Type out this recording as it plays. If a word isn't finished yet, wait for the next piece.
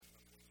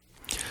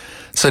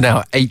So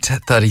now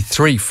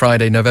 8:33,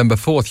 Friday, November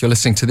 4th. You're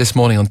listening to This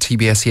Morning on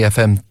TBS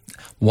EFM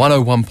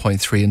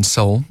 101.3 in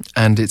Seoul,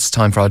 and it's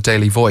time for our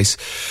Daily Voice.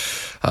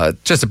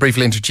 Just to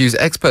briefly introduce,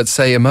 experts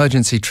say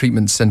emergency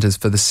treatment centres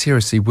for the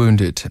seriously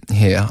wounded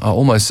here are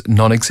almost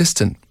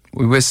non-existent.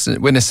 We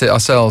witnessed it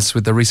ourselves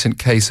with the recent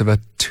case of a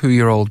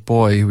 2-year-old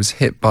boy who was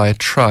hit by a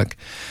truck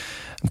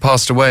and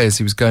passed away as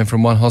he was going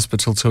from one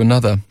hospital to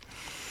another.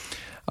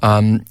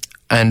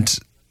 And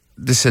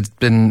this had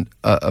been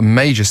a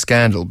major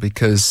scandal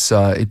because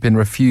it'd been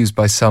refused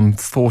by some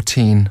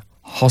 14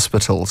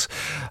 hospitals.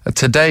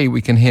 Today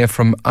we can hear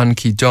from An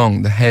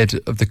Ki-jong, the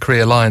head of the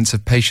Korea Alliance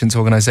of Patients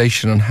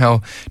Organisation, on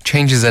how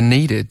changes are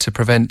needed to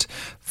prevent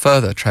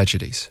further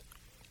tragedies.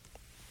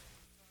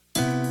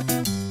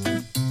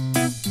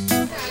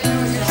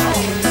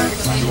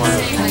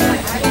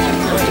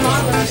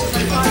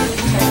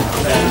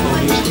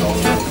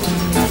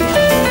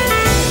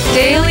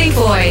 Daily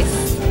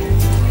Voice.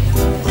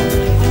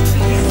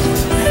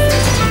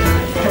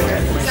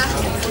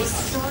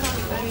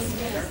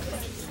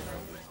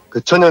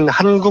 저는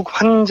한국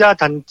환자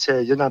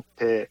단체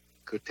연합회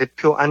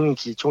대표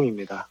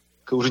안기종입니다.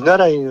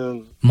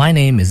 우리나라에는 My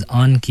name is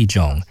An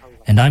Ki-jong,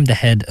 and I'm the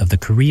head of the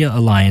Korea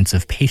Alliance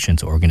of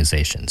Patients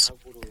Organizations.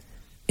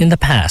 In the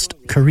past,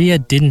 Korea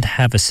didn't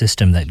have a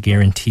system that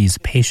guarantees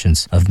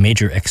patients of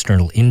major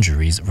external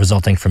injuries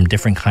resulting from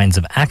different kinds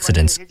of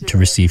accidents to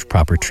receive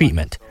proper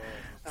treatment.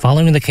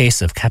 Following the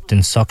case of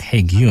Captain Sok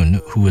Hae-gyun,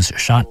 who was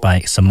shot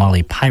by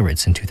Somali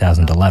pirates in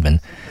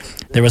 2011,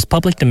 there was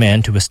public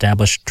demand to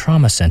establish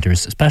trauma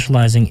centers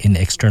specializing in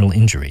external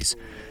injuries.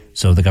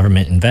 So the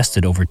government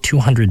invested over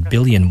 200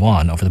 billion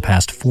won over the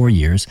past 4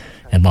 years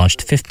and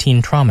launched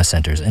 15 trauma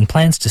centers and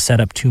plans to set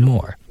up 2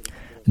 more.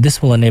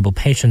 This will enable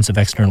patients of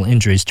external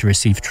injuries to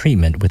receive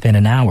treatment within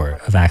an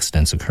hour of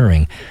accidents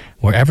occurring,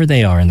 wherever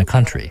they are in the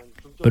country.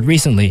 But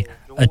recently,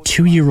 a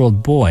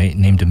 2-year-old boy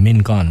named Min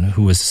Gun,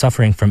 who was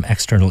suffering from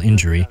external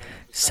injury,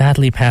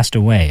 sadly passed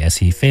away as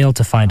he failed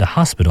to find a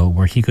hospital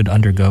where he could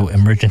undergo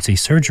emergency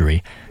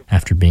surgery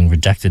after being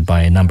rejected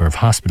by a number of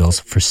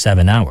hospitals for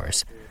 7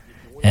 hours.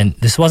 And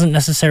this wasn't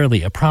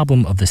necessarily a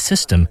problem of the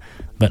system,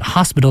 but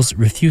hospitals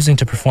refusing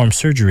to perform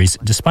surgeries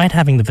despite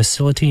having the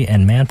facility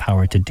and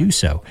manpower to do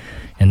so,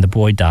 and the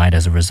boy died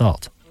as a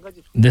result.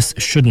 This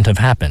shouldn't have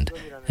happened,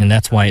 and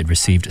that's why it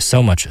received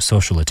so much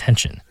social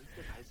attention.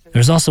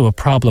 There's also a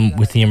problem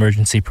with the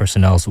emergency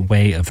personnel's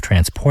way of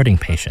transporting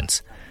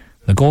patients.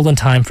 The golden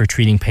time for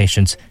treating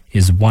patients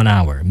is 1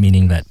 hour,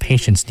 meaning that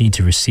patients need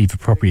to receive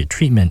appropriate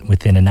treatment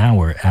within an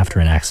hour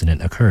after an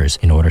accident occurs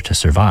in order to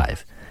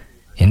survive.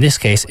 In this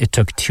case, it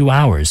took 2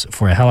 hours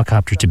for a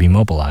helicopter to be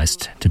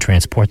mobilized to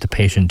transport the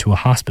patient to a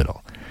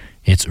hospital.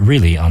 It's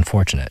really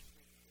unfortunate.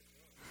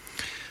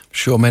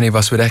 Sure, many of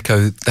us would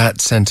echo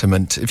that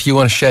sentiment. If you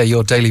want to share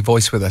your daily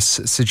voice with us,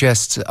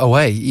 suggest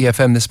away,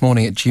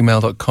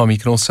 efmthismorning@gmail.com. You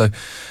can also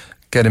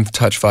get in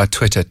touch via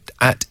Twitter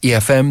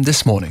 @EFM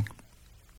This Morning.